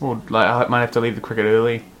Or like I might have to leave the cricket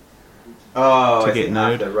early. Oh, to get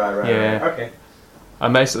nude. Right. Yeah. Okay.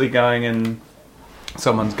 I'm basically going in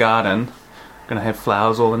someone's garden. Gonna have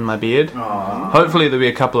flowers all in my beard. Aww. Hopefully there'll be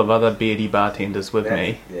a couple of other beardy bartenders with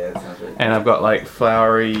me. Yeah, that sounds really And I've got like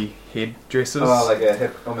flowery headdresses. Oh, like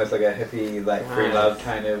almost like a hippie, like free love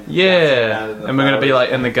kind of. Yeah. And we're gonna be like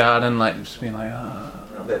in the garden, like just being like,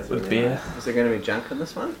 that's with really beer. nice. Is there going to be junk in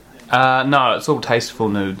this one? No, it's all tasteful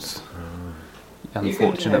nudes.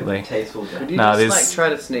 Unfortunately. You can have tasteful Could you No, just there's- like try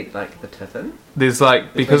to sneak like the tip in? There's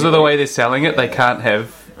like, because of the way they're selling it, they can't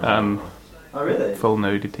have Oh, really? full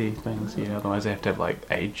nudity things. Yeah, otherwise they have to have like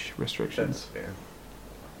age restrictions. Fair.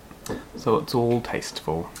 So it's all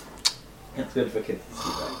tasteful. It's good for kids to see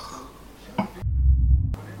that.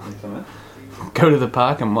 Go to the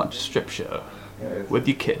park and watch a strip show Yeah, it's with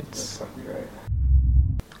your kids. fucking great.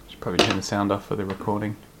 Should probably turn the sound off for the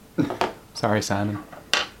recording. Sorry, Simon.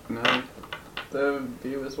 No, the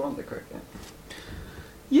viewers want the cricket.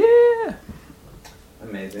 Yeah.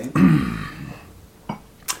 Amazing.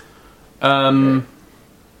 Yeah,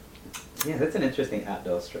 that's an interesting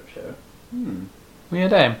outdoor strip show.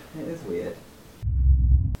 Weird, eh? It is weird.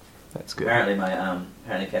 That's good.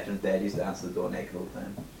 Apparently Catherine's dad used to answer the door naked all the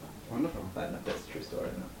time. Wonderful. I don't know if that's a true story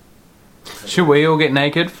or not. Should we all get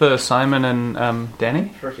naked for Simon and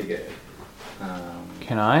Danny? Pretty good.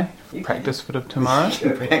 Can I You practice for tomorrow? You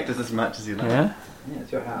can practice as much as you like. Yeah. Yeah,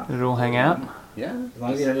 it's your house. Did it all hang out? Yeah. As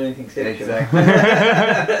long as you don't do anything sexual. Exactly.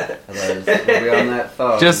 Otherwise, we'll be on that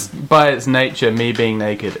phone. Just by its nature, me being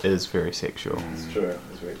naked is very sexual. It's true.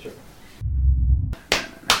 It's very true.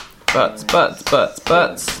 Butts.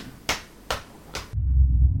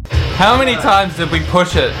 How many times did we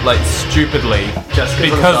push it like stupidly Just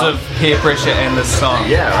because of peer pressure and this song?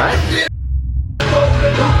 Yeah, right?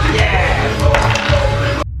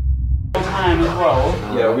 Time as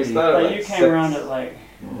well. Yeah, we started Like you came around at like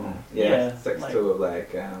yeah, 6 like- to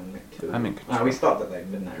like 2. I'm in control. No, we stopped at like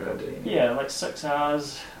midnight early. yeah, like 6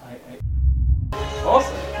 hours. Like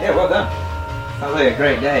Awesome. Yeah, well done. Sounds like a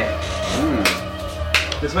great day.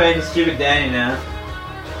 Just waiting for stupid Danny now.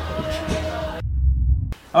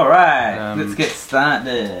 Alright, let's get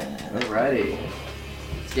started. Alrighty.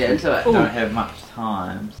 Let's get into it. Don't have much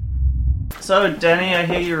time. so, Danny, I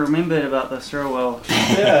hear you remembered about this real well.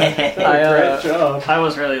 Great job. I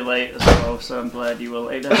was really late as well, so I'm glad you were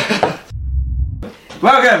later.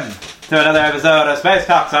 Welcome to another episode of Space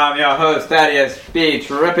Cops. I'm your host, Thaddeus B.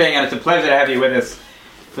 Tripping, and it's a pleasure to have you with us.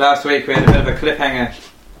 Last week we had a bit of a cliffhanger. I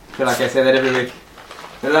feel like I say that every week.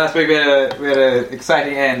 But last week we had an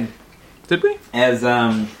exciting end. Did we? As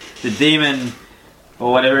the demon,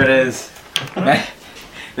 or whatever it is,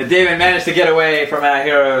 the demon managed to get away from our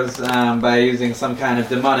heroes by using some kind of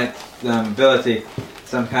demonic ability,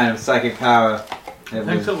 some kind of psychic power. It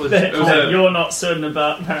was, That you're not certain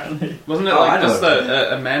about, apparently. Wasn't it Oh, I like know just what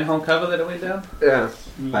it a manhole cover that it went down? Yeah.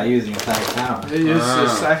 by using psychic power. They used a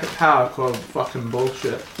psychic power called fucking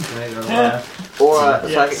bullshit. Yeah. Or a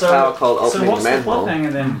Yeah, psychic power called So opening what's the manhole.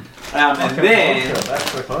 cliffhanger then?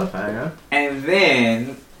 That's the cliffhanger. And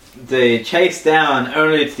then they chase down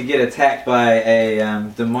only to get attacked by a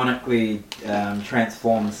demonically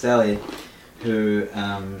transformed Sally who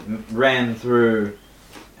ran through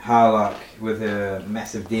Harlock with a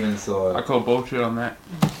massive demon I sword. call bullshit on that.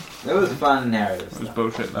 It was a fun narrative. It was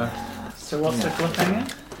bullshit though. So what's the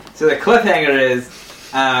cliffhanger? So the cliffhanger is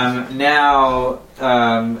now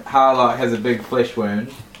Harlock has a big flesh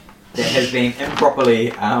wound that has been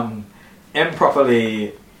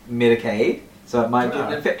improperly medicated, so it might get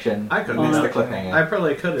an infection. I could That's have. the cliffhanger. I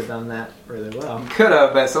probably could have done that really well. Could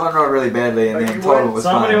have, but someone rolled really badly and Like then you told him it weren't- was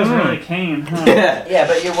Somebody fine. was really keen, huh? Yeah. Yeah,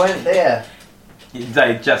 but you weren't there.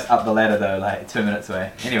 They just up the ladder though, like 2 minutes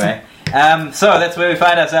away. Anyway, so that's where we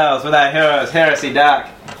find ourselves with our heroes: Heresy Dark,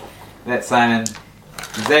 that's Simon;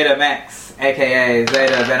 Zeta Max, aka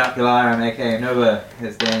Zeta Binocularum, aka Nova,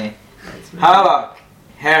 is Danny; Harlock,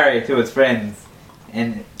 Harry to his friends,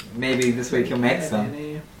 and maybe this week he'll make some.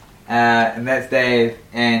 And that's Dave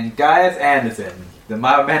and Gaius Anderson, the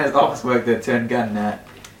mild mannered office worker turned gun nut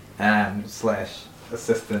slash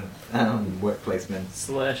assistant work placeman.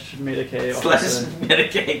 Slash Medicaid Slash officer.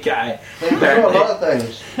 Medicaid guy. They do a lot of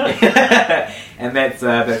things. And that's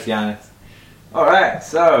Giannis. Alright,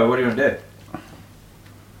 so what do you want to do?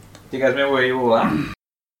 Do you guys remember where you all are?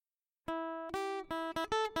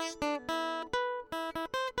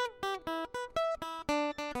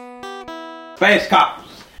 Space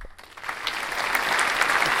Cops!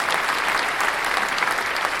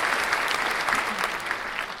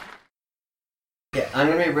 Yeah, I'm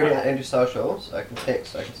going to be reading out into socials. I can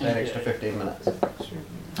text, I can stay an extra 15 minutes.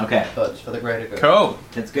 Okay, So it's for the greater good. Cool.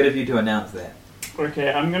 it's good of you to announce that.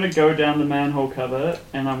 Okay, I'm gonna go down the manhole cover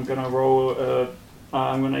and I'm gonna roll.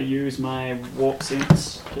 I'm gonna use my warp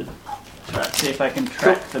sense to see if I can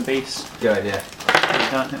track the beast. Good idea. I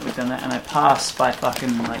don't think we've done that, and I pass by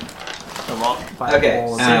fucking like a lot. By Okay,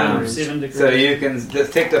 7 degrees. so you can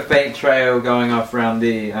detect a faint trail going off around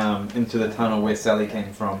the into the tunnel where Sally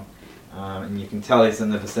came from, and you can tell he's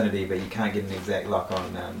in the vicinity, but you can't get an exact lock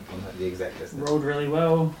on the exact distance. Rolled really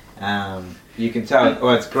well. You can tell,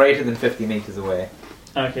 it's greater than 50 meters away.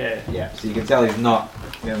 Okay. Yeah, so you can tell he's not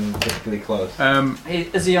particularly close.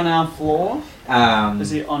 Is he on our floor? Is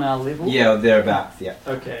he on our level? Yeah, thereabouts. Yeah.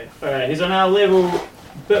 Okay. Alright, he's on our level.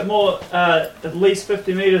 Bit more, at least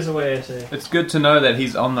 50 meters away, I say. It's good to know that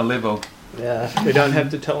he's on the level. Yeah, we don't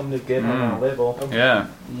have to tell him to get on our level. Yeah.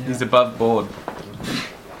 He's above board.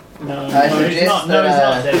 No, I he's suggest not. No, he's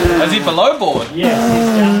that, not dead. Is he below board? Yes, he's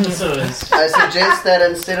down in the sewers. I suggest that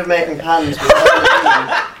instead of making puns, we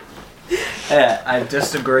call Yeah, I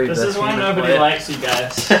disagree. This is why nobody likes you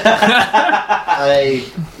guys. I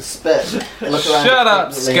spit, look around Shut up,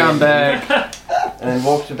 expectantly, scumbag. and then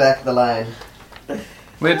walk to the back of the line.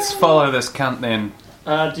 Let's follow this cunt then.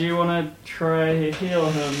 Do you want to try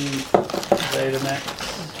heal him, Zeta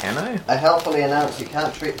Max? Can I? I helpfully announce you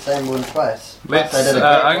can't treat the same wound twice. Let's. Plus, I did a great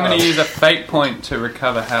I'm going job. to use a fate point to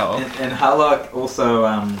recover health. And Harlock also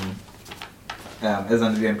is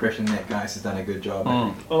under the impression that Geist has done a good job. I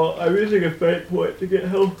think. Oh, I'm using a fate point to get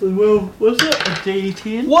health as well. What's it? A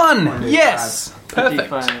D10? 1! Yes! Perfect.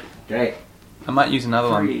 D5. Great. I might use another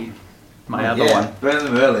one. 3. My other Yeah, one. burn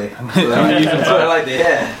them early. gonna use them That's what I both. like to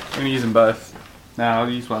hear. I'm going to use them both. No, I'll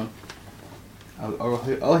use one.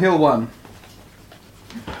 I'll heal one.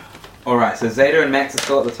 Alright, so Zeta and Max are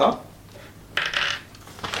still at the top.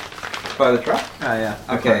 By the truck? Oh yeah.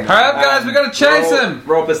 Okay. Hurry up, guys, we gotta chase him!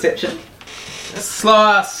 Roll perception. Slow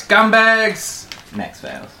us, scumbags! Max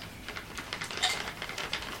fails.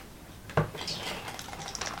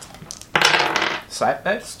 Sight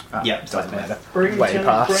based? Oh, Yep, doesn't matter. Bring Way Timmy,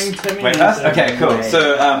 past. bring Timmy Wait, in. that's okay, cool. Wait.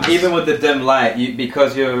 So even with the dim light,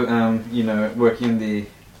 because you're working the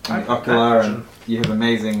ocular and you have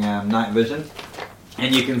amazing night vision,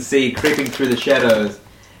 and you can see creeping through the shadows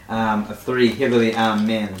are 3 heavily armed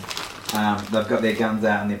men. They've got their guns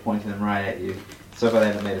out and they're pointing them right at you. So far they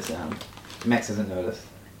haven't made a sound. Max hasn't noticed.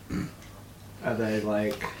 Are they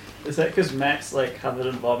like? Is that because Max like covered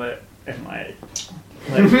in vomit and like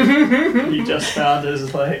he just found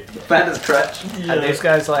his like Found his crutch. yeah. Are these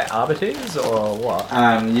guys like arbiters or what?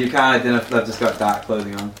 You can't identify. They've just got dark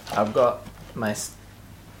clothing on. I've got my.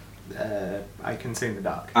 I can see in the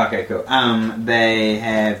dark. Okay, cool. They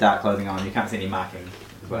have dark clothing on. You can't see any markings.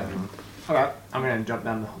 Is what I mean. Alright, I'm gonna jump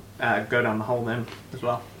down the, go down the hole then as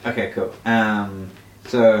well. Okay, cool.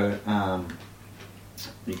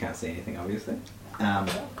 You can't see anything, obviously.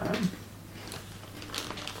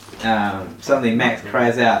 Suddenly Max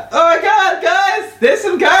cries out, "Oh my god, guys! There's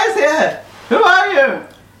some guys here! Who are you?"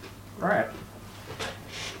 Right.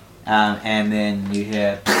 And then you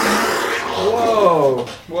hear, Whoa!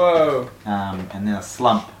 Whoa! and then a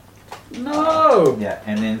slump. No! Yeah,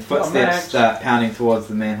 and then Max. footsteps start pounding towards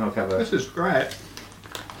the manhole cover. This is great.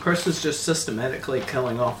 Chris is just systematically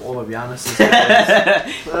killing off all of Giannis's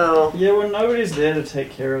enemies. Well, Yeah, well, nobody's there to take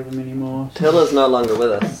care of them anymore. Tilla's no longer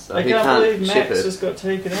with us, so I he can't can't believe Max shepherd. just got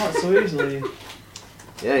taken out so easily.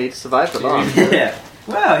 Yeah, he survived for long. Yeah.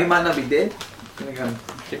 Well, he might not be dead. I'm gonna go and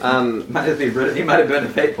check him. Might just be rid- he might have burned a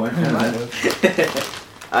fate point.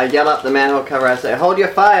 I yell up the manhole cover, I say, hold your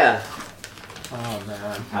fire! Oh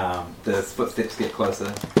man. The footsteps get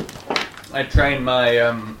closer. I train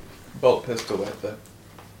my bolt pistol with the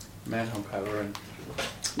manhole cover and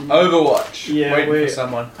Overwatch. Yeah, waiting we- for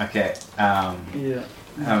someone. Okay. Yeah.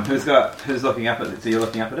 Who's looking up at it? So you're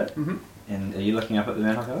looking up at it? Mhm. And are you looking up at the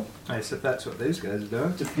manhole cover? I said that's what these guys are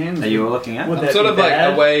doing. Depends. Are you all looking up? Would I'm that sort be of like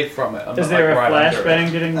bad? away from it. I'm Is not, there like, a right under it.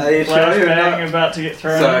 flashbang getting Are you sure you're flashbang not- about to get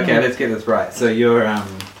thrown? So in? okay, let's get this right. So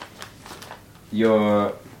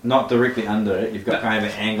you're not directly under it. You've got kind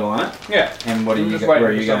of an angle on it. Yeah. And what are I'm you? just Where waiting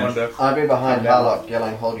are for you someone going? to. I'll be behind I'm down. Harlock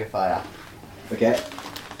yelling, hold your fire. Okay.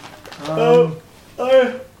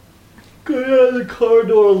 I go down the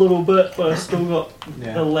corridor a little bit, but I still got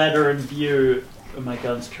Yeah. the ladder in view and my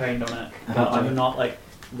gun's trained on it. But Uh-huh. I'm not like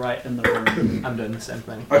right in the room. I'm doing the same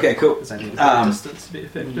thing. Okay. Cool. Because I need a distance to be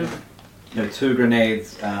effective. You know, 2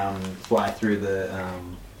 grenades fly through the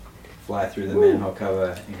manhole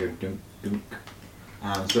cover and go dunk dunk.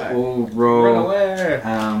 So Okay. all Run roll away.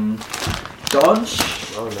 dodge.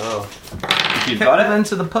 Oh no. If you've Got got it it.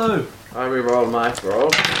 into the poo. I re-roll my roll.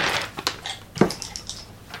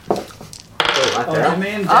 Oh, right Oh, there. do me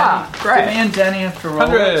and Danny, Ah, great. do me and Danny have to roll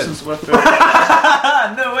 100. it since we're first?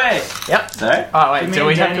 No way. Yep. Sorry? Oh wait, Me do and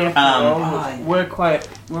we have Danny to? have to roll.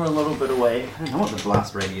 We're a little bit away. I don't know what the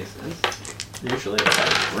blast radius is. Usually it's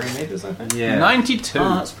like 3 meters, I think. Yeah. 92.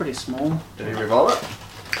 Oh, that's pretty small. Did you re-roll it?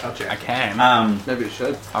 I'll check. I can. Maybe you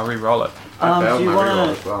should. I'll re-roll it. I failed do you my wanna- re-roll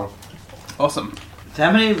as well. Awesome. So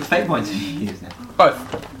how many fate points have you used now?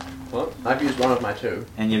 Both. Well, I've used one of my 2.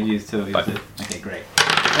 And you've used 2 of yours. Both. Okay, great.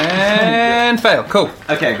 And fail. Cool.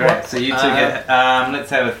 Okay, great. So you two get. Let's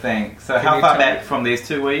have a think. So Can how you far tell back me- from these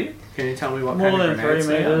two were you? Can you tell me what More kind than of 3 grenades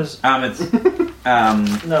they are? meters.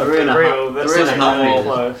 It's No, Three and a for half- real. That's three and a just half normal meters.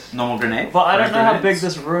 close. normal grenade. But I don't Three know how big grenades?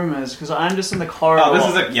 this room is because I'm just in the corridor. Oh,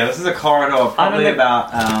 this is a corridor, probably know- about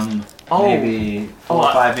Oh. maybe 4 Oh,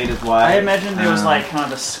 or 5 meters wide. I imagine there was Um, like kind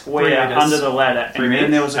of a 3 square meters. under the ladder, 3 and then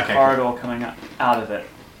meters? there was a Okay, corridor coming out of it.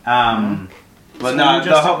 Well, So no, you the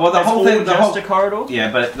just- whole it's all thing, the just whole a corridor yeah,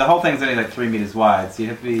 but the whole thing's only like 3 meters wide, so you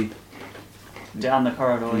have to be. down the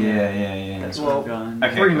corridor. Yeah. That's Well, where I'm going.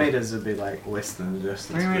 okay. 3 cool. meters would be like less than just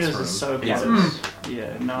 3 meters is so Yeah. close. Yeah,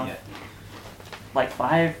 no. Yeah. Like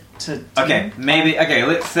 5 to 10, Okay, maybe. Okay,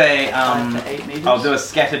 let's say 5 to 8 meters. I'll do a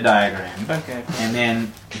scatter diagram, Okay. and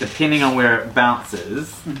then depending on where it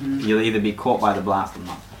bounces, Mhm. you'll either be caught by the blast or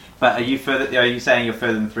not. But are you further? Are you saying you're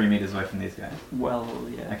further than 3 meters away from these guys? Well,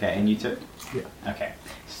 yeah. Okay, and you two? Yeah. Okay,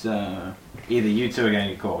 so either you two are going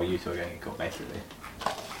to get caught, or you two are going to get caught, basically.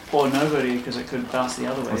 Or nobody, because it could bounce the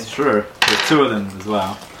other way. That's true. There's 2 of them as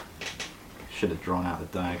well. Should have drawn out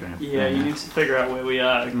the diagram. Yeah, you need to figure out where we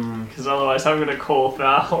are, because otherwise I'm going to call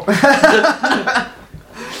foul.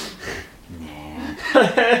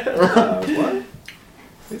 What?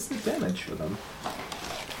 What's the damage for them?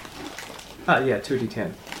 Oh yeah,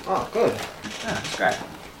 2d10. Oh, good. Ah, that's great.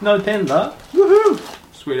 No pen though.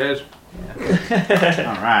 Sweet as.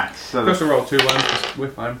 All right. So First the roll 2 ones. We're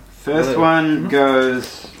fine. first one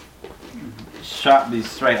goes sharply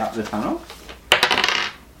straight up the tunnel,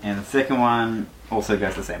 and the second one also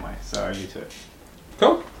goes the same way. So you two.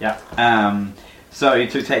 Cool. Yeah. So you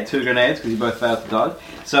two take 2 grenades because you both failed to dodge.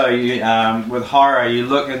 So you, with horror, you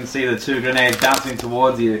look and see the 2 grenades bouncing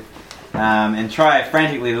towards you, and try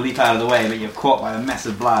frantically to leap out of the way, but you're caught by a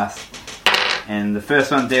massive blast. And the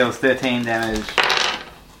first one deals 13 damage,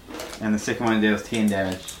 and the second one deals 10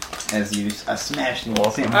 damage as you are smashed and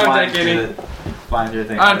you sent I'm flying taking through the flying through the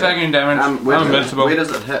thing. I'm taking damage. I'm invincible. Where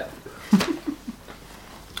does it hit?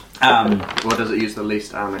 Or does it use the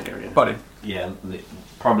least armor area? Body. Yeah,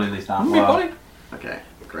 probably at least half. Me body. Okay,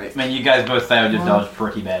 great. I mean, you guys both failed your dodge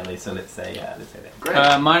pretty badly, so let's say that.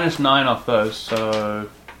 Great. Minus 9 off those, so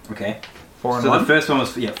Okay. 4 and So 1. the first one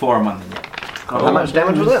was 4 and 1 then. Yeah. How much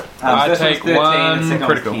damage was it? I first take one's 13, one the second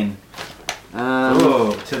critical. one's 10.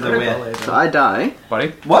 Ooh, to the where? So I die, Body.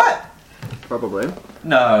 What? probably.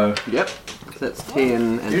 No. Yep. So that's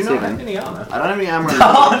 10 and Do you not 7. have any armor? I don't have any armor.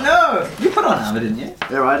 Oh no! You put on armor, didn't you?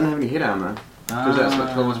 Yeah, I didn't have any head armor. Because that's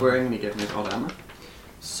what Phil was wearing and he gave me his old armor.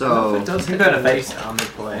 So. It does You hit got a the face. least armored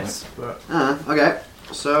place, but Okay.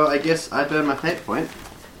 So I guess I burn my fate point.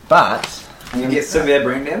 But. You get severe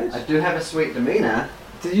brain damage? I do have a sweet demeanor.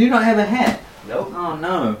 Did you not have a hat? Nope. Oh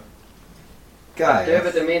no. I do have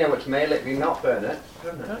a Guys. demeanor which may let me not burn it.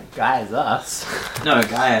 guys, us. No,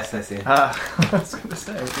 Gaius, I said. I was gonna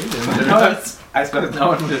say, we didn't. No, I suppose no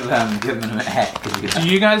one would have given him a hat. 'cause he could- Do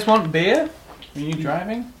you guys want beer? Are you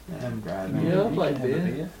driving? I'm driving. Yeah, I'll You play can have a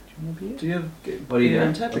beer. beer. Do you have What do you beer do?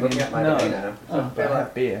 and tap I'm looking again? at my No. demeanor. Oh, but I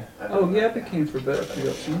have beer. Oh, yeah, I became for a bit if you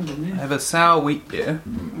got some, didn't I you? have a sour wheat beer,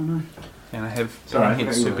 Mm-hmm. and I have Sorry,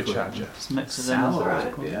 Bonehead very good. Supercharger. Just mix it in. Sour,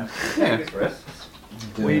 Right. yeah. Yeah.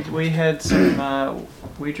 We had some,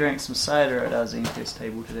 we drank some cider at our Zenfest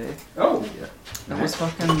table today. Oh, It was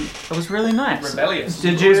it was really nice. rebellious.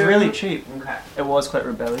 It was really cheap. Okay. It was quite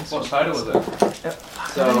rebellious. What cider was it?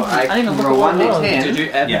 So I didn't even look roll at what it was. 1d10. Did you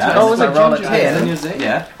advertise? Yeah. Oh, was If it I roll a ginger 10, in your zine?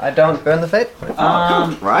 Yeah. I don't burn the fate point.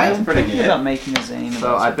 Right? I'm pretty thinking good. about making a zine.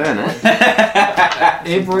 So I burn it.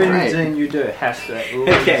 Every Great. thing you do has to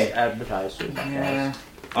Okay. advertise it. Yeah.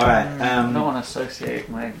 Alright, I don't want to associate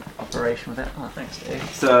my operation with that. Oh, thanks, Dave.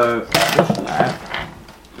 so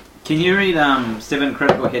can you read 7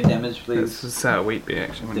 critical hit damage, This please? is sour wheat beer,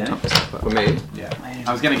 actually. When you Yeah. top this up. For me. Yeah.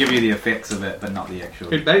 I was going to give you the effects of it, but not the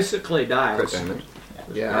actual. It basically Crit dies. damage.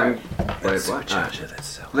 Yeah, I'm. Wait, what?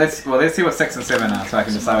 Let's see what 6 and 7 are, so I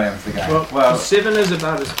can decide what happens to the guy. Well, 7 is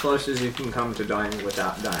about as close as you can come to dying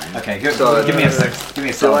without dying. Okay, good. So, give me a 6. Give me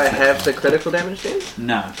a Do solid I 6. have the critical damage then?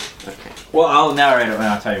 No. Okay. Well, I'll narrate it when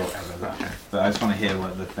I tell you what happens. But I just want to hear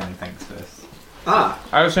what the thing thinks first. Ah,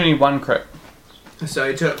 I also need 1 crit. so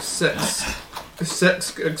he took 6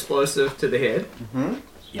 explosive to the head. Mm-hmm.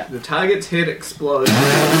 Yeah. The target's head explodes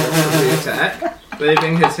with the attack.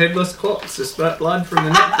 leaving his headless corpse to spurt blood from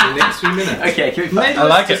the neck for the next few minutes. Okay, can we Needless I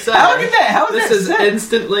like to it. say, How look at that? How is this that is sick?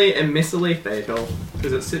 instantly and messily fatal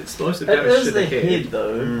because it's explosive It damage is to the the head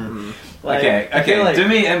though. Like, Okay, I feel okay. like- Do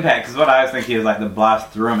me impact, because what I was thinking is like the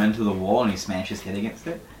blast threw him into the wall and he smashed his head against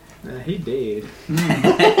it. He did. You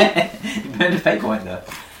burned a fate point though.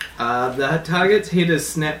 The target's head is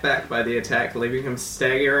snapped back by the attack, leaving him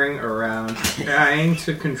staggering around, trying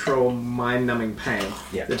to control mind-numbing pain.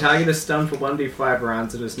 Yeah. The target is stunned for 1d5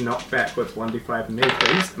 rounds and is knocked back with 1d5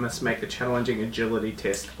 meters and must make a challenging agility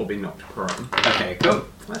test or be knocked prone. Okay, cool.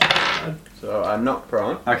 So I'm not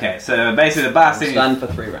prone. Okay, so basically the blast sends you, Stunned for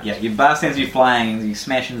 3 rounds. yeah, your blast sends you flying and you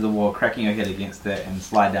smash into the wall, cracking your head against it and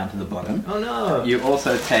slide down to the bottom. Oh no! You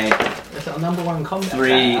also take That's our number one combat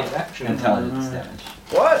 3 out of action. intelligence damage.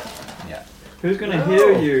 What? Who's gonna No.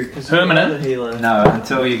 heal you? Because you're Permanent? the healer. No,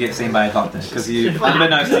 until you get seen by a doctor. Because you,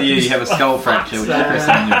 unbeknownst to you, you have a skull fracture which is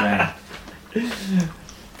pressing in your brain.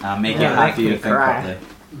 Making it Yeah, hard make for you me to think cry. properly.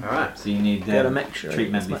 Alright. So you need Gotta make sure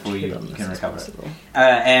treatment as much before hit you on this can as recover it. possible.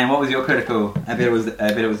 And what was your critical? I bet it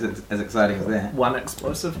was as exciting as that. One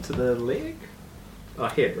explosive to the leg? Oh,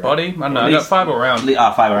 head, right? Body? I don't know. At I got least- 5 all round.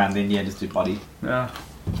 5 around then, yeah, just do body. Yeah.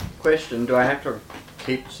 Question, do I have to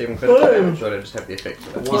keep 7 critical damage or do I just have the effect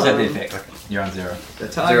of it? You said the One. effect. You're on 0.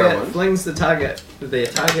 The 0 target 1. flings the target. The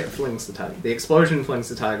target flings the target. The explosion flings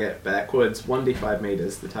the target backwards 1d5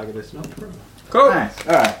 meters. The target is not prone. Cool. Nice.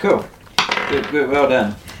 Alright, cool. Good, well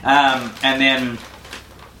done. And then,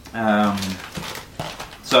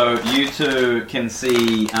 so you two can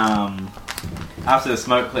see, after the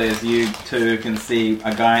smoke clears, you two can see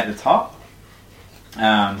a guy at the top,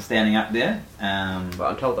 standing up there.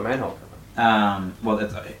 But until the manhole cover. Well,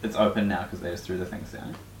 it's open now because they just threw the things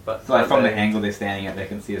down. But So like from the they- angle they're standing at, they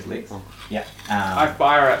can see his legs. Oh. Yeah. I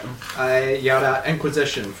fire at them. I yelled out,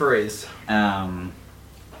 Inquisition, freeze.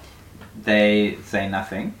 They say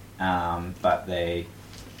nothing, but they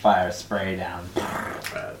fire a spray down,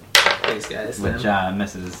 These guys. which then.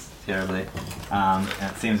 misses terribly. And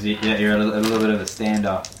it seems you're a little bit of a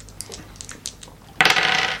standoff.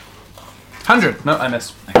 100. No, I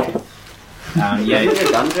miss. Okay. Is it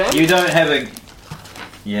a gun jam? You don't have a.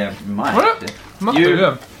 Yeah, you might. What? Must You- be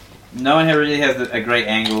good. No one here really has a great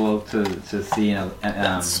angle to see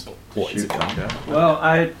shoot from. Well,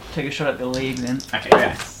 I take a shot at the leg then. Okay.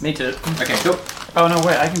 Yes. Me too. Okay. Cool. Oh no,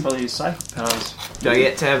 wait, I can probably use psychic powers. Do I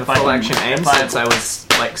get to have a If I full can- action aim if I- since I was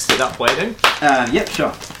like set up waiting? Yep.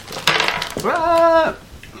 Sure.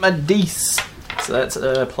 My dice. So that's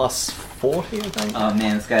plus 40, I think. Oh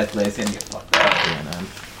man, this guy's lazy and get fucked up. Yeah, man.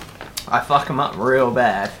 I fuck him up real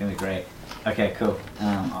bad. It's gonna be great. Okay. Cool.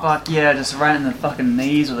 Fuck yeah, just right in the fucking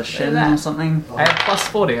knees or the shin or something. I had plus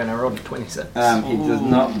 40 and I rolled a 26. He does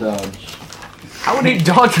not dodge. How would he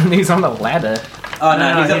dodge when he's on the ladder? Oh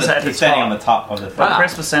no, No, he's, he's at the he's standing top. on the top of the But thing.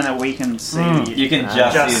 press percent that we can see. You can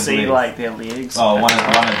just see his legs. like their legs. Oh, one of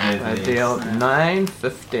I those. deal 9,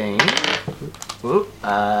 15, whoop,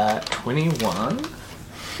 21,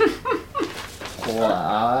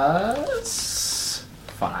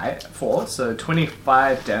 plus 4, so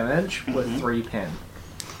 25 damage with 3 pen.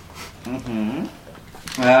 Mm-hmm.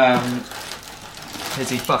 Is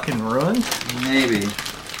he fucking ruined? Maybe.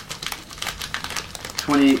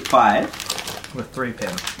 25. With 3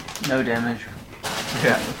 pen. No damage.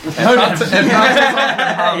 Yeah. No, that's it.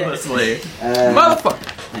 Harmlessly. Motherfucker.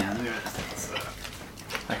 Yeah.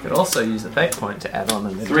 I could also use the fate point to add on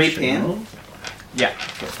an 3 additional- pen. Yeah.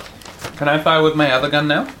 Can I fire with my other gun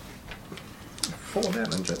now? 4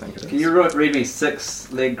 damage, I think it is. Can you read me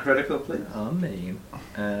 6 leg critical, please? I mean.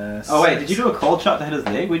 Oh wait, did you do a cold shot to hit his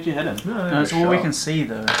leg? Where'd you hit him? No, No, it's all we can see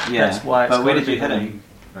though. Yeah, That's why. It's but where gotta did you be hit the him?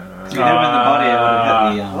 If you hit him in the body, it would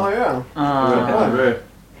have hit the. Oh yeah. leg. Would have hit the roof.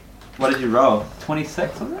 What did you roll?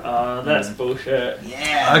 26 was it? That's bullshit.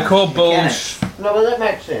 Yeah. I call Mechanics. bullshit. No, but that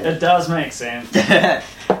makes sense. It does make sense. You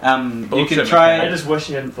Bullshit can try. I You just wish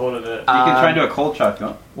you hadn't thought of it. can try and do a cold shot if you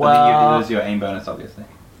want. But then well- you lose your aim bonus, obviously.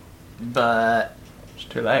 But It's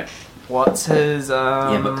too late. what's his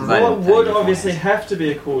Yeah, but 'cause I What didn't tell would you obviously beforehand. have to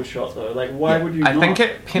be a cool shot though. Like, why Yeah. would you? I think not?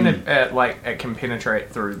 it it can penetrate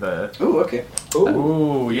through the. Ooh, okay.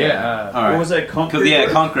 Ooh, yeah. All Or right. was it concrete? Because yeah,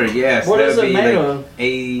 roof? concrete. Yeah. So What that is would it be made like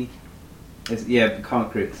of?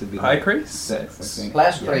 concrete. So it'd be Pie like crease? 6, I think.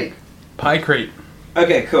 Plastic. Piecrete.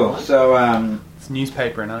 Okay, cool. So It's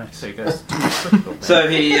newspaper and ice. So he goes. so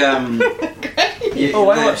he Oh,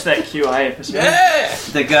 I watched that QI episode. Yeah!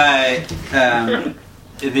 the guy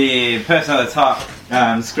the person at the top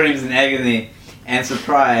screams in agony And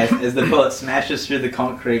surprise, as the bullet smashes through the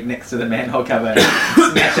concrete next to the manhole cover,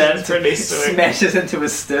 That's pretty sweet. smashes into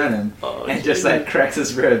his sternum Oh, and just like cracks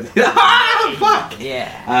his ribs. Ah, fuck!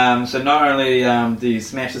 Yeah. So not only do you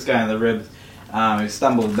smash this guy in the ribs, he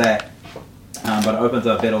stumbles back, but it opens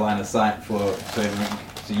up a better line of sight for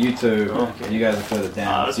you two. Okay. You guys are further down.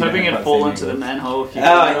 I was so you hoping don't it'd quite fall see into the angles. manhole if you Oh,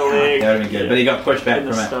 got the yeah, leg. that would be good. But he got pushed back In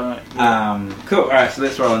the from it. stomach. Yeah. Cool. Alright, so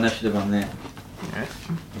let's roll initiative on that.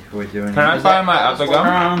 Before we do anything. Can I fire my other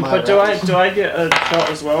gun? But do I get a shot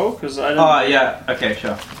as well? Because I don't. Oh, yeah. Okay,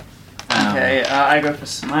 sure. Okay, I go for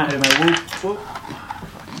smite. Am I whoop?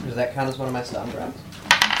 Does that count as one of my stun rounds?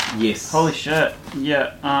 Yes. Holy shit!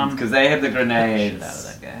 Yeah. Because they have the grenades. Shit out of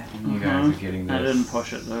that guy. And you guys are getting this. I didn't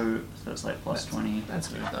push it though, so it's like plus 20. That's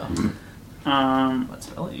good though. What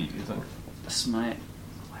spell are you using? Smite.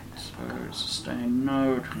 So sustain.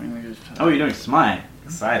 No 20 meters. Oh, you're doing smite.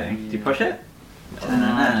 Exciting. Do you push it? No,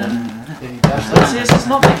 I didn't. Did you dash This is it's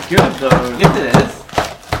not that good though. Yes, it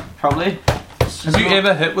is. Probably. Have you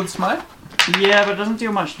ever hit with smite? Yeah, but it doesn't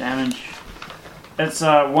deal much damage. It's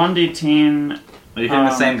 1d10 Are you hitting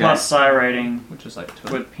the same guy? plus psi rating Which is like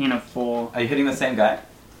 2. with pin of 4. Are you hitting the same guy?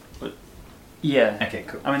 Yeah. Okay,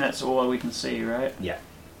 cool. I mean that's all we can see, right? Yeah.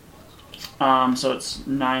 So it's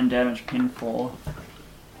 9 damage, pin 4.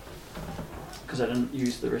 Because I didn't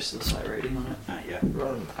use the rest of the psi rating on it. Yeah.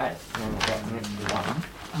 Rolling 8.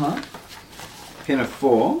 Huh? Pin of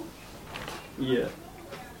 4. Yeah.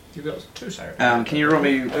 You got 2 sirens. Can you roll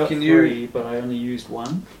me? I got Can 3, but I only used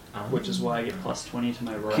 1, which is why I get plus 20 to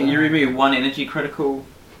my roll. Can you read me one energy critical?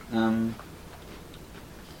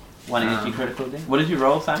 One energy critical thing. What did you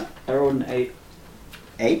roll, Simon? I rolled an 8.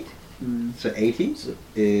 8. Mm. So 80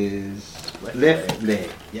 is left leg.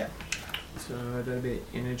 Yeah. So that'll be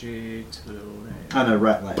energy to the left. Oh no,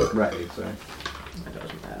 right leg. Right leg. Sorry. That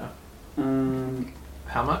doesn't matter.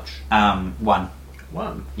 How much? 1.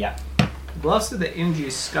 1. Yeah. Blast of the energy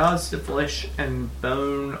scars the flesh and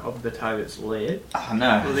bone of the target's leg, Oh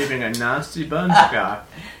no. leaving a nasty burn scar.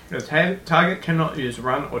 The target cannot use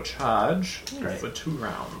run or charge Great. for 2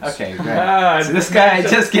 rounds. Okay, great. So this guy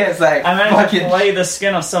just gets like I managed to fucking. play the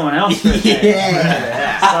skin of someone else. For a change.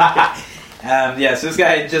 Yeah. Suck Yeah, so this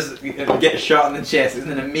guy just gets shot in the chest and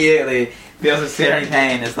then immediately feels a searing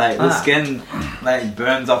pain. It's like the skin like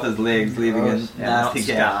burns off his legs, leaving a Yeah, not nasty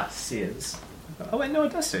gap. scar, says. Oh wait, no,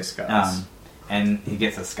 it does say scars. And he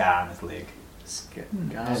gets a scar on his leg. it.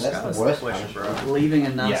 Yeah, that's Scars the worst flesh, punishment. bro. Leaving a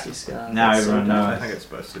nasty Yeah. scar. Now That's so everyone dumb. I knows. think it's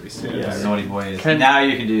supposed to be said. Yeah. What a naughty boy is. Can- Now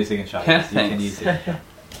you can do your second shot. Can- You can use it.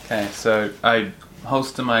 Okay, so I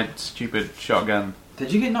holster my stupid shotgun.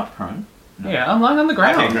 Did you get knocked prone? No. Yeah, I'm lying on the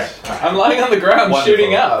ground. Okay, great. Alright. I'm lying on the ground Wonderful.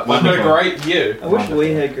 shooting up. I've got a Wonderful. great view. I wish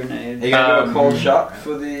we had grenades. Are you gonna do a cold Um, shot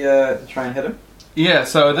for the to try and hit him? Yeah,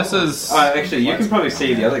 so this is... Oh, actually, you can probably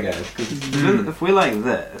see the other guys. 'Cause if we're like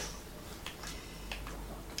this,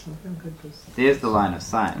 there's the line of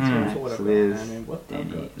sight. Mm. Right? So there's I mean, what Danny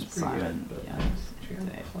they've got and is pretty Simon. good, but- Yeah.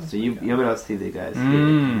 So you'll be able to see the guys.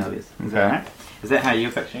 Mm. Here. Obvious. Is Okay. that right? Is that how you're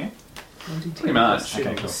fixing it? Pretty much.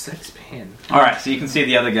 Okay, cool. 6 pen. Alright, so you can see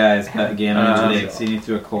the other guys, but again, on your legs, so you need to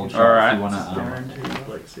do a cold shot Alright. if you want to Guaranteed,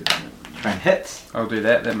 like, try and hit. I'll do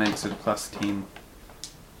that. That makes it a plus 10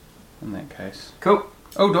 in that case. Cool.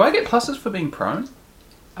 Oh, do I get pluses for being prone?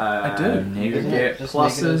 I do. You Negative. get Just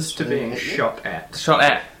pluses negatives to to being hit you? shot at. Shot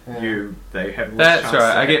at. You, they have less That's chance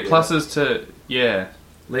right. to I hit get you. pluses to... Yeah.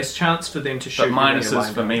 Less chance for them to shoot But you when you're minuses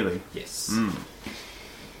lined for up. melee. Yes. Mm.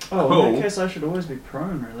 Oh, in Cool. that case, I should always be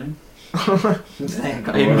prone, really.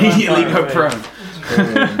 Immediately go Away. prone.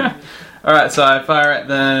 Alright, so I fire at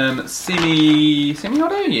them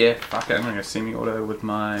semi-auto? Yeah, fuck it. I'm going to go semi-auto with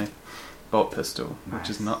my bolt pistol, which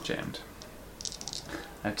is not jammed.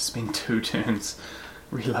 I have to spend 2 turns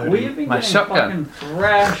We have reloading been my getting shotgun. fucking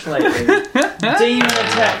thrashed lately. Demon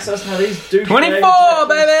attacks us now. These douchebags. 24,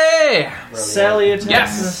 baby! Sally attacks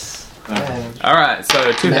Yes! us. And Alright,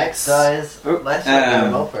 so 2 Max hits. dies. Oh, Last shot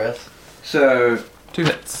going well for us. So, 2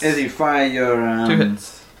 hits. as you fire your... 2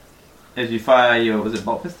 hits. As you fire your... Was it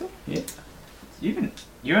bolt pistol? Yeah. You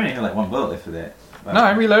only have like 1 bullet left for that. No,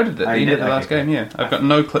 I reloaded it at Oh, the you end of did? the last Okay, game, yeah. I've got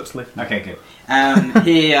no clips left. Okay, good.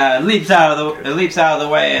 He leaps out of the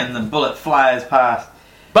way and the bullet flies past,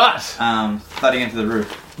 But thudding into the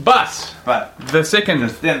roof. But the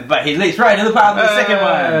second But he leaps right into the path of the second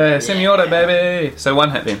one. semi-auto, baby. So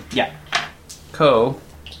 1 hit then. Yeah. Cool.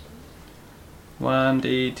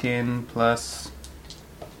 1d10 plus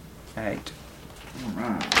 8.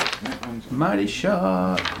 Alright. That one's Mighty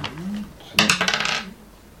shot.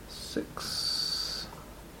 6.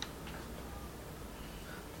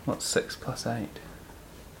 What's 6 plus 8?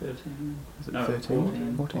 13. Is it No,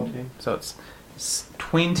 13? 14. 14. So it's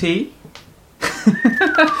 20.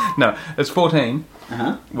 No, it's 14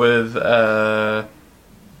 Uh-huh. with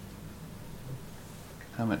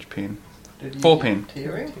how much pen? Did you 4 get pen.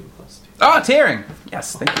 Tearing? 10 plus 2. Oh, tearing.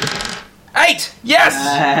 Yes, thank you. 8.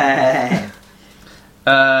 Yes.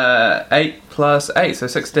 8 plus 8, so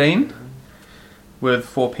 16 with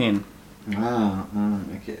 4 pen, Oh,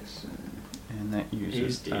 okay. So. and that He's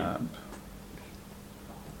uses dead. up.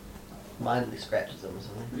 Mindly scratches them or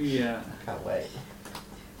something. Yeah. Can't wait.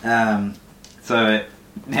 So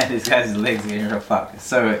now this guy's legs are getting real fucked.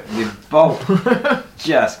 So the bolt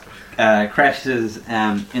just crashes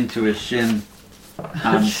into his shin,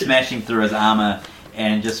 smashing through his armor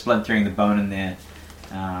and just splintering the bone in there.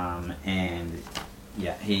 And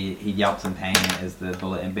yeah, he yelps in pain as the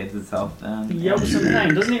bullet embeds itself. He yelps in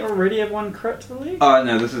pain. Doesn't he already have one crit to the leg? Oh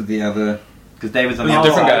no, this is the other. Because David's on It's the a other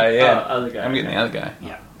different side. guy, yeah. Other guy. I'm getting the other guy.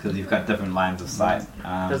 Yeah, because you've got different lines of sight.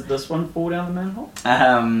 Does this one fall down the manhole?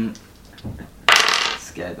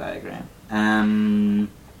 Scare diagram.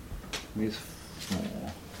 Where's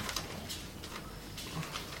 4?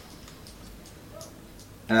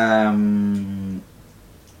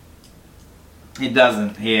 He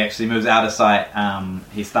doesn't. He actually moves out of sight.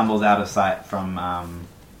 He stumbles out of sight from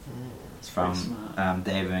Pretty smart.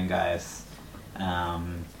 David and Gaius,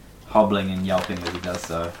 hobbling and yelping as he does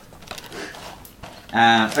so.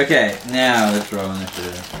 Okay, now let's roll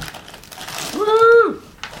initiative. Woo!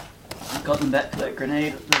 Got them back to that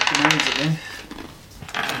grenade. The grenades again.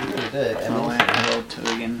 You really did. And Oh, also- wait, I rolled 2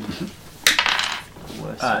 again.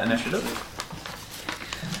 Worse. Initiative.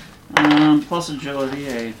 Plus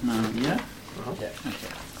agility, no, yeah? Yeah. Okay,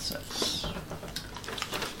 6.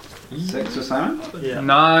 6 for Simon. Yeah.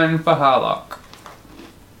 9 for Harlock.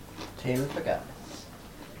 10 for guys.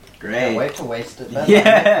 Great. Can't wait to waste it. That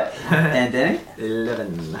Yeah. And Danny.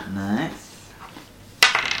 11. Nice.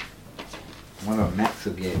 What do Max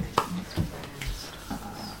will get?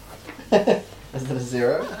 Is it a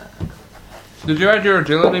 0? Did you add your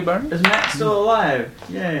agility bonus? Is Matt still alive?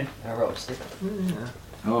 Yay. I rolled 7. Yeah.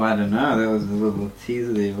 Oh, I don't know. That was a little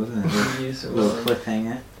teaser there, wasn't it? Yes, A it little was.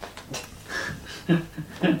 cliffhanger.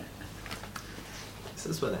 This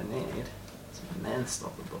is what I need. Some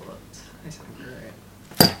man-stopper bullets. They sound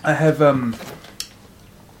great. I have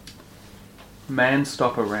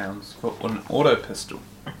man-stopper rounds for an auto pistol.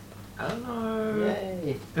 I don't know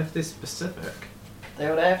Yay. if they're specific. They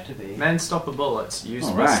would have to be. Man-stopper bullets used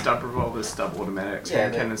for Alright. stub revolvers, stub automatics, Yeah,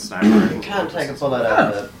 hand they- cannon, sniper. You can't take a bullet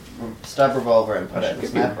out of the stub revolver and put it in a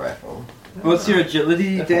sniper rifle. What's your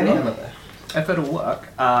agility, Different Danny? ammo there. If it'll work,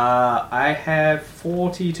 I have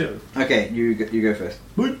 42. Okay, you go first.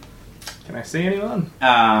 Can I see anyone?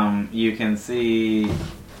 You can see.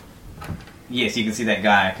 Yes, you can see that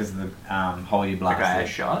guy because of the hole you The blasted. guy I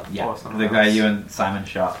shot? Yeah, Or someone the guy else? you and Simon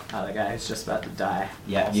shot. Oh, the guy who's just about to die.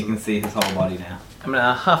 Yeah, you Awesome. can see his whole body now. I'm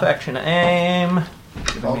gonna half action aim. You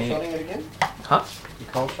Give cold me- shotting it again? Huh? You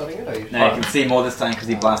cold shotting it or you Now you can see more this time because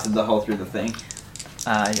he blasted the hole through the thing.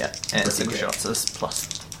 Yeah. And Pretty 6 good. shots is plus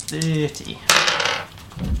 30.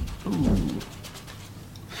 Ooh.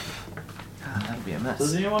 That'll be a miss.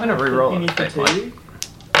 Does anyone I'm gonna have reroll any it. Fake one. fatigue?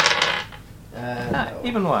 Ah,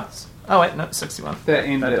 even worse. Oh wait, no, 61. That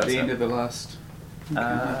ended That at does the it. end of the last.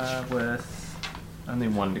 With only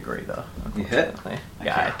 1 degree though. You hit? unfortunately.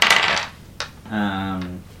 Okay. Yeah.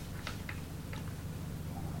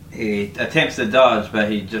 He attempts to dodge, but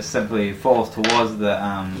he just simply falls towards the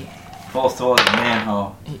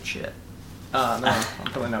manhole. Eat shit. Oh no,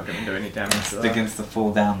 I'm probably not going to do any damage to that. Begins to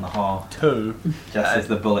fall down the hole 2. just as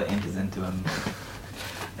the bullet enters into him.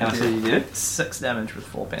 How much did you do? 6 damage with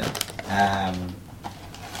 4 pen.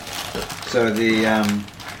 So the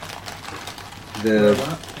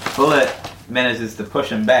bullet manages to push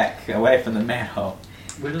him back away from the manhole.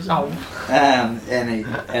 Where does it Oh.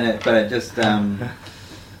 But it just how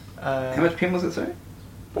much pen was it? Sorry,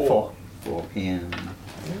 4. 4 pen.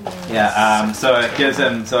 Yeah. So it gives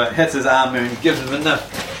him. So it hits his arm and gives him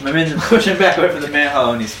enough momentum to push him back away from the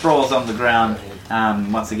manhole, and he sprawls on the ground.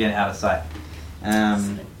 Once again out of sight.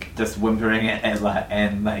 Just whimpering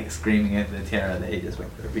and like screaming at the terror that he just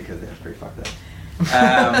went through because it was pretty fucked up.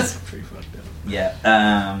 That's pretty fucked up.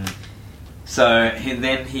 Yeah. So he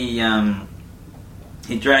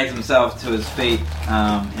drags himself to his feet.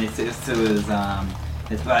 And he says to his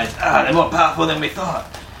buddies, they're more powerful than we thought.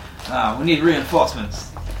 We need reinforcements.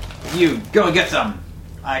 You go and get some.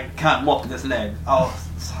 I can't walk this leg. I'll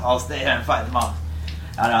stay here and fight them off.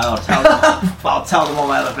 And I'll tell them all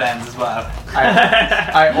my other plans as well.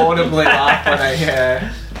 I audibly laugh when I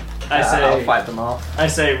hear I say, I'll fight them off. I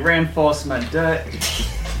say reinforce my dick.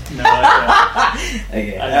 No, I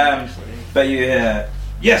Okay. don't. But you hear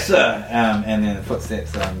Yes, sir. And then the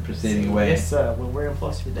footsteps proceeding away. Yes, sir. We'll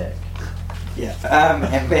reinforce your deck. Yeah.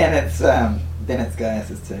 And Bennett's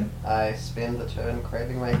Gaius' turn. I spend the turn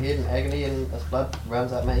craving my head in agony and as blood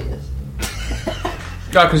runs out my ears.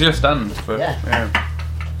 Oh, because you're stunned. But, Yeah.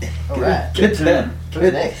 Alright. Good turn.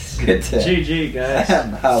 Who's next? Good turn. GG, guys.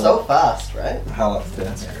 So fast, right? Harlot's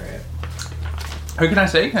turn. Who can I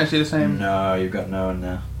see? Can I see the same? No, you've got no one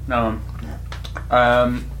now. No.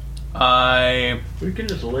 We can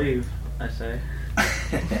just leave, I say.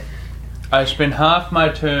 I spend half my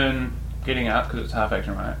turn getting up because it's half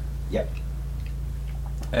action, right? Yep.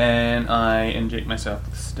 And I inject myself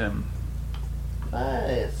with stim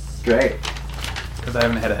Nice. Great. because I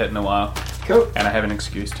haven't had a hit in a while, Cool. and I have an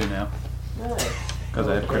excuse to now Nice. because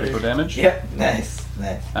I have critical damage. Yep. Nice.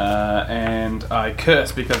 And I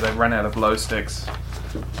curse because I've run out of glow sticks.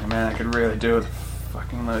 And man, I could really do with a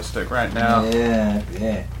fucking glow stick right now.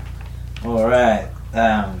 Yeah. Alright.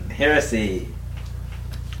 Heresy.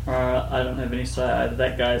 I don't have any sight either.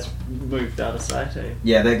 That guy's moved out of sight, eh?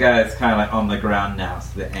 Yeah, that guy's kind of like on the ground now,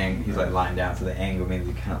 so he's like lying down, so the angle means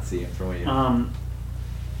you can't see him from where you are.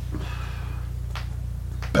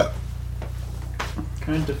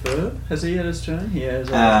 Can I defer? Has he had his turn? He has.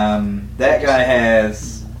 That guy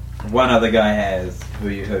has... One other guy has, who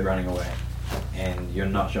you heard running away. And you're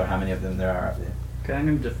not sure how many of them there are up there. Okay, I'm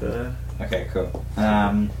going to defer. Okay, cool.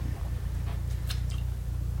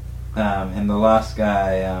 And the last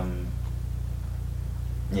guy,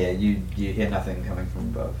 yeah, you hear nothing coming from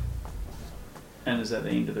above. And is that the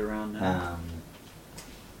end of the round now?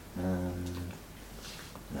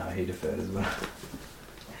 No, he deferred as well.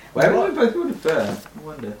 Why would we both will defer? I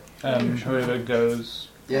wonder. Whoever goes...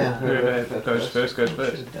 Yeah. Whoever goes first goes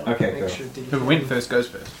first. Okay, cool. Whoever went first goes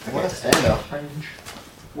first. What a standoff.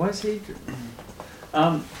 Why is he?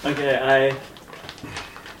 Okay,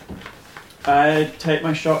 I take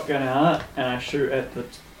my shotgun out and I shoot at the.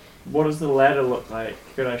 What does the ladder look like?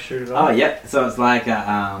 Could I shoot it off? Oh, yeah. So it's like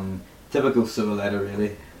a typical silver ladder,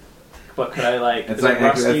 really. But could I like? It's Is like it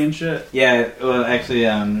rusty it's- and shit? Yeah, well, actually,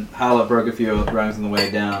 Harlot broke a few rungs on the way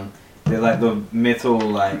down. They're like the metal,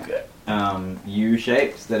 like, U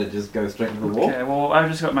shapes that it just goes straight into the wall. Okay, well I've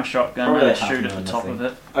just got my shotgun Probably and I like shoot half at an the hour, top of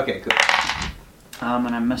nothing. it. Okay, cool. And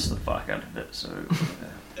I miss the fuck out of it. So.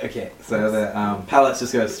 Okay, so the pallets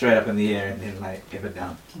just go straight up in the air and then, like, give it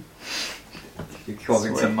down. You're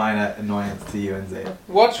causing some minor annoyance to you and Zeta.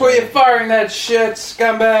 Watch where you're firing that shit,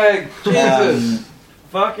 scumbag! Jesus!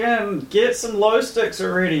 Fucking get some low sticks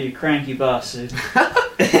already, you cranky bastard. Do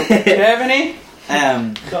you have any?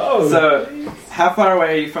 No. So, how far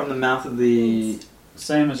away are you from the mouth of the...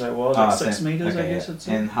 Same as I was, like 6 meters, I guess it's.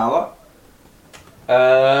 And Harlot?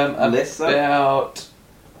 Less so? about...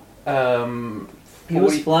 He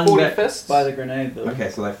was 40 flung 40 back fists? by the grenade though. Okay,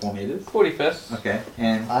 so like 4 meters. 40 fists. Okay,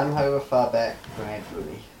 and... I'm however far back, grenade flew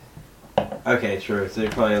me. Okay, true. So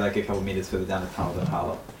you're probably like a couple meters further down the tunnel than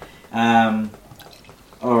Harlot.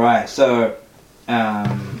 Alright, so...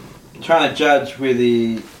 trying to judge where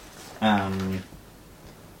the...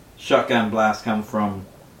 shotgun blast came from.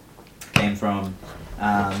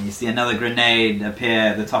 You see another grenade appear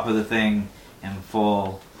at the top of the thing and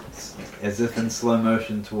fall as if in slow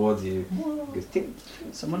motion towards you. It goes ting.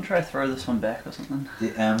 Someone try to throw this one back or something.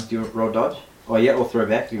 Do you roll dodge? Or or throw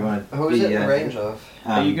back? Do you want to? Who is it in range of?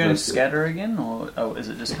 Are you going to those two. scatter again, or is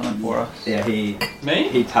it just coming for us? Yeah, he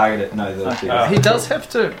Me? targeted. No, those Okay. two. He does have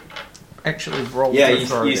to actually roll. Yeah, to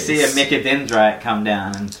throw you see a these. mechadendrite come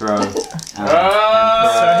down and throw. Oh!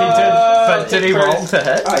 So he did, but did he roll to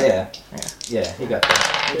hit? Oh yeah, yeah, he got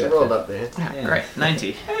that. It rolled up there. Yeah. Great,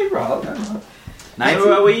 90. Hey, roll. 90.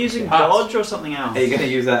 Are we using Pass. dodge or something else? Are you going to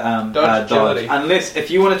use that Dodge agility. Unless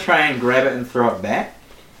if you want to try and grab it and throw it back.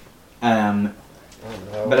 Oh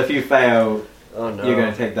no. But if you fail, Oh no. you're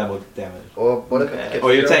going to take double damage. Or what if Okay. it gets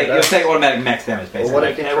Or you'll thrown take up? automatic max damage Or basically. what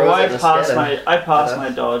if it Okay, well I throws it passed in a scatter? my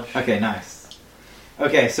dodge. Okay, nice.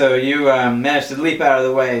 Okay, so you managed to leap out of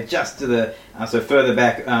the way just to the so further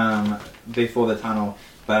back before the tunnel,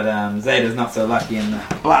 but Zeta's not so lucky, and the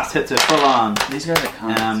blast hits her full on, These guys are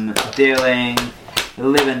cunts. dealing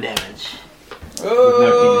 11 damage.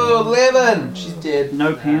 Oh, 11! She's dead.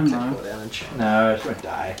 No PM though. Critical damage. No, she won't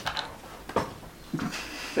die.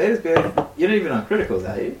 Zeta's good. You're not even on criticals,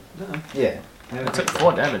 are you? No. Yeah. I took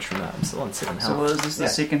 4 damage from that. I'm still on 7 health. So is this the Yeah.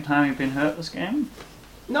 second time you've been hurt this game?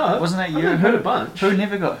 No, Wasn't that I've you? been hurt a bunch. Who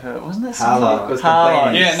never got hurt? Wasn't that Harlock someone? was Harlock.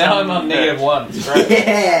 complaining. Yeah, now I'm on -1. Right?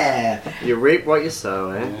 Yeah! You reap what you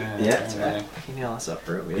sow, eh? Yeah. Fucking hell, us up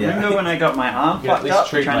real weird. Yeah. Remember when I got my arm You can at fucked least up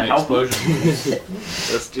treat trying my to help him? explosion.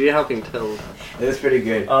 Let's do your helping till. It was pretty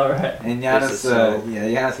good. Alright. And This Giannis, is so-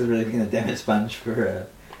 Giannis has really been a damage sponge for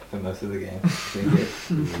for most of the game. It's been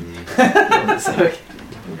good. So,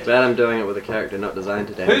 Glad I'm doing it with a character not designed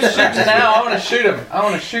to damage. Who's shooting now? I want to shoot him. I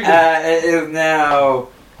want to shoot him. it is now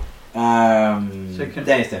can-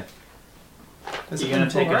 Danny's turn. Is You're it going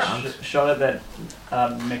to take a round? shot at that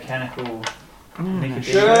mechanical. Shoot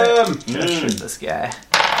him. Gonna shoot this guy.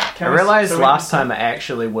 I Can we- realized so we last can- time I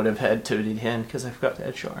actually would have had 2D hand because I forgot to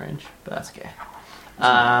add short range, but that's okay.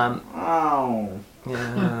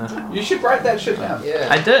 Yeah. You should write that shit down. Yeah.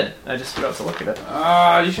 I did. I just forgot to look at it.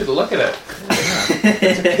 Ah, you should look at it.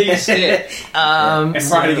 It's a key step. Um, And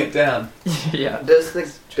writing it down. yeah. Does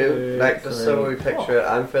this do, Two, like, just so we picture it,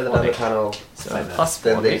 I'm further down the tunnel So plus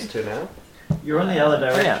than 40. these two now? You're on the other Oh,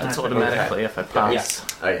 direction. yeah, it's I think. automatically if I pass.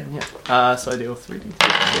 Oh, yeah. Yeah. So I deal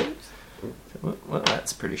 3d. Well,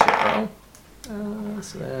 that's pretty shit roll.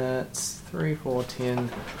 So that's 3, 4, 10.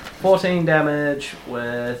 14 damage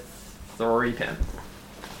with 3 pin.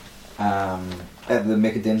 At the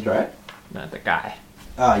Mechadendrite. No, the guy.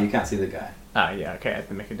 Oh, you can't see the guy. Oh, yeah, okay, at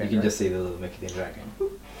the You Mechadendrite. can just see the little Mechadendrite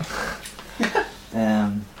game.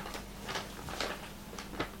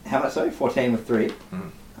 How much, sorry? 14 with 3?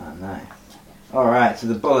 Oh, nice. Alright, so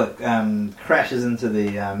the bullet crashes into the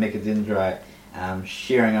Mechadendrite,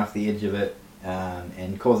 shearing off the edge of it,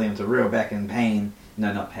 and causing him to reel back in pain.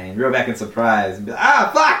 No, not pain. Reel back in surprise. And be like,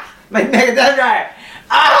 ah, fuck! My Mechadendrite!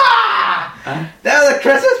 Ah! That was a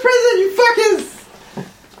Christmas present, you fuckers!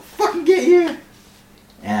 Fucking get you!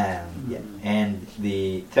 Yeah, and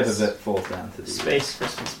the tip of it falls down to the... Space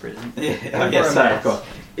Christmas present. Yeah, oh, yes, sorry, of course.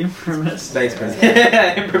 Infamous. Space present.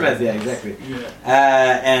 Infamous, yeah, exactly.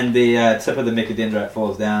 Yeah. And the tip of the Mechadendrite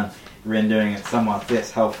falls down, rendering it somewhat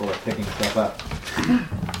less helpful at picking stuff up.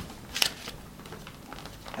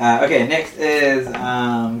 Okay, next is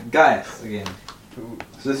Gaius again.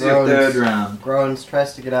 So this is your Groans. third round. Groans,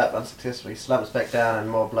 tries to get up unsuccessfully, slumps back down, and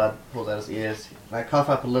more blood pulls out his ears. I cough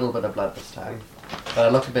up a little bit of blood this time, but I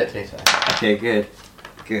look a bit better. Okay, good.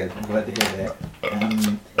 Good. I'm glad to hear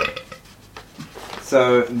that.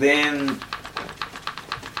 So then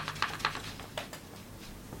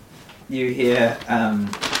you hear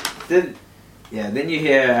then you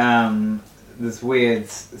hear this weird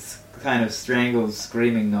kind of strangled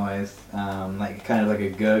screaming noise, like kind of like a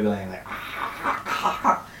gurgling, like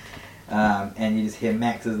and you just hear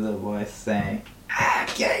Max's little voice saying,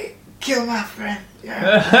 "Okay, kill my friend."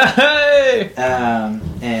 Hey!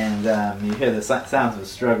 And you hear the sounds of a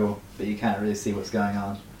struggle, but you can't really see what's going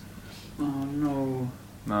on. Oh no.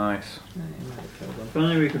 Nice. If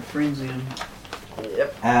only we could frenzy him.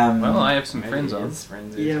 Yep. Well, I have some friends on.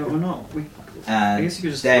 Yeah, we're not. I And guess you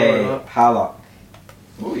could just throw it up. Harlock.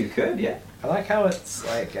 Oh, you could, yeah. I like how it's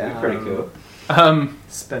like That'd be pretty cool.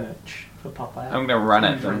 spinach for Popeye. I'm gonna run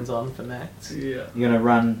at them. Friends on for Max. Yeah. You're gonna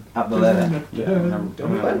run up the ladder. Yeah, I'm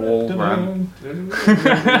gonna wall run.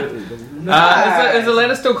 Nice. Is the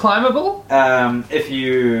ladder still climbable? If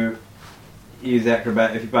you use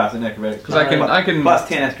acrobat, if you pass an acrobatics, Because I can. plus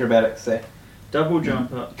 10 acrobatics, say. Double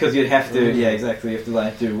jump up. Because you'd have to, yeah, exactly. You have to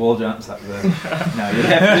like do wall jumps up the.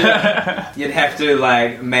 No, you'd have to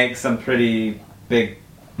like make some pretty big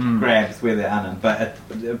grabs where there are none. But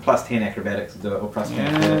plus 10 acrobatics will do it, or plus 10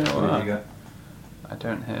 acrobatics. What have you got? I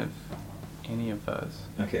don't have any of those.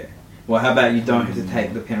 Okay. Well, how about you don't have to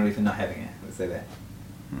take the penalty for not having it? Let's say that.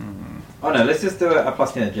 Oh no, let's just do a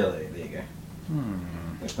plus 10 agility. There you go.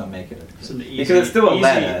 Let's not make it. It's an easy, Because it's still a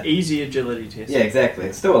ladder. Easy agility test. Yeah, exactly.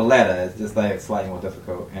 It's still a ladder. It's just like slightly more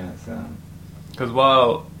difficult, and it's Because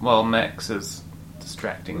while Max is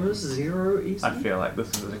distracting, What is 0 easy? I feel like this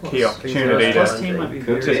is a Plus- key opportunity Plus to 10 might be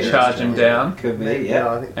Could very be. to charge him down. could be, Maybe, yeah.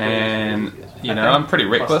 I think And you know, I'm pretty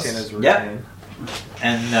Plus 10 reckless. is Yep. routine.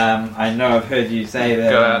 And I know I've heard you say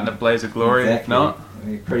that. Go out in a blaze of glory. If Exactly. not,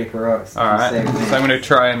 You're pretty heroic. all right. You saved me. So I'm going to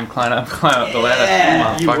try and climb up the ladder.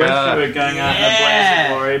 Yeah. You wish you Motherfucker. were going out in a blaze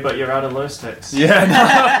of glory, but you're out of low sticks. Yeah,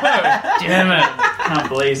 no. Damn it! Can't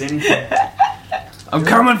blaze anything. I'm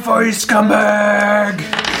coming for you, scumbag!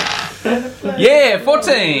 Yeah,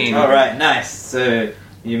 14. All right, nice. So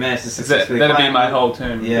you managed to successfully. That'd be climb my up- whole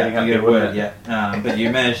turn. Yeah, getting up you get there, a wouldn't word. it? Yeah, but you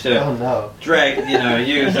managed to Oh no. drag.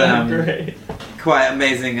 Use Great. quite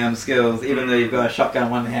amazing skills, even though you've got a shotgun in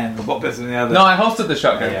one hand, a bolt pistol in the other. No, I holstered the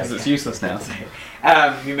shotgun Yeah, because it's okay. useless now.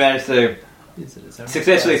 You managed to Is it its own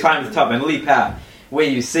successfully class? climb to the top and leap out, where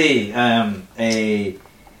you see a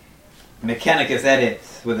Mechanicus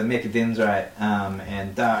adept with a Mechadendrite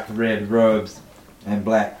and dark red robes and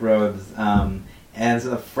black robes, and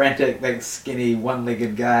sort of frantic, like skinny,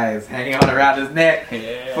 one-legged guys hanging on around his neck,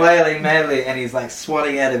 Yeah. flailing madly, and he's like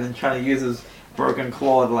swatting at him and trying to use his broken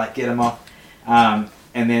claw to like get him off. And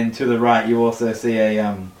then to the right, you also see a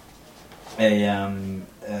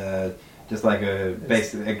just like a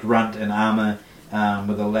grunt in armor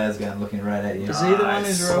with a lasgun looking right at you. Is he the one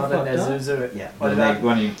who's real Spotted fucked up? Azuzu. Yeah, What the about-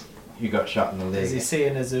 one you got shot in the leg. Does he see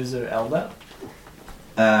an Azuzu Elder?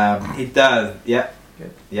 It does. Yep.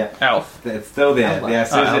 Good. Yep. Elf. It's still there. Elder. The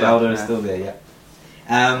Isuzu Elder, Elder is yeah. still there. Yep.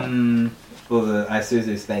 Or the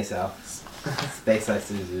Isuzu Space Elf. Space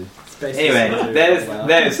Isuzu. Space Anyway, Azuzu Elder.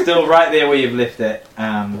 that is still right there where you've left it. That's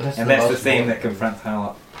And the that's the most scene that important. confronts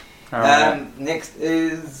Harlock. Alright. Next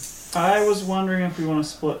is. I was wondering if we want to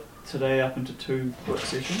split today up into 2 quick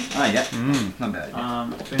sessions. Oh, yeah. Mm. Not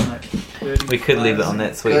bad. It's been like 30. We could leave it on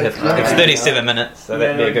that sweet Good. hit. It's 37 minutes, so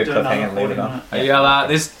that'd be a good do another cliffhanger to leave 40 it on. minute. Hey, Yala,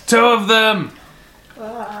 there's 2 of them!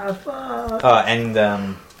 Ah, fuck. Oh, and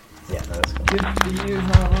yeah, no, that's cool. Good for you,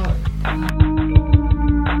 Harlock.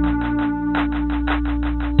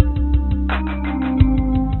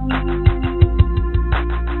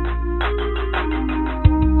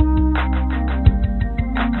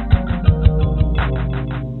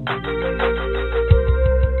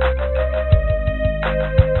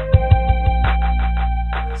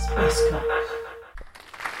 Space Cup.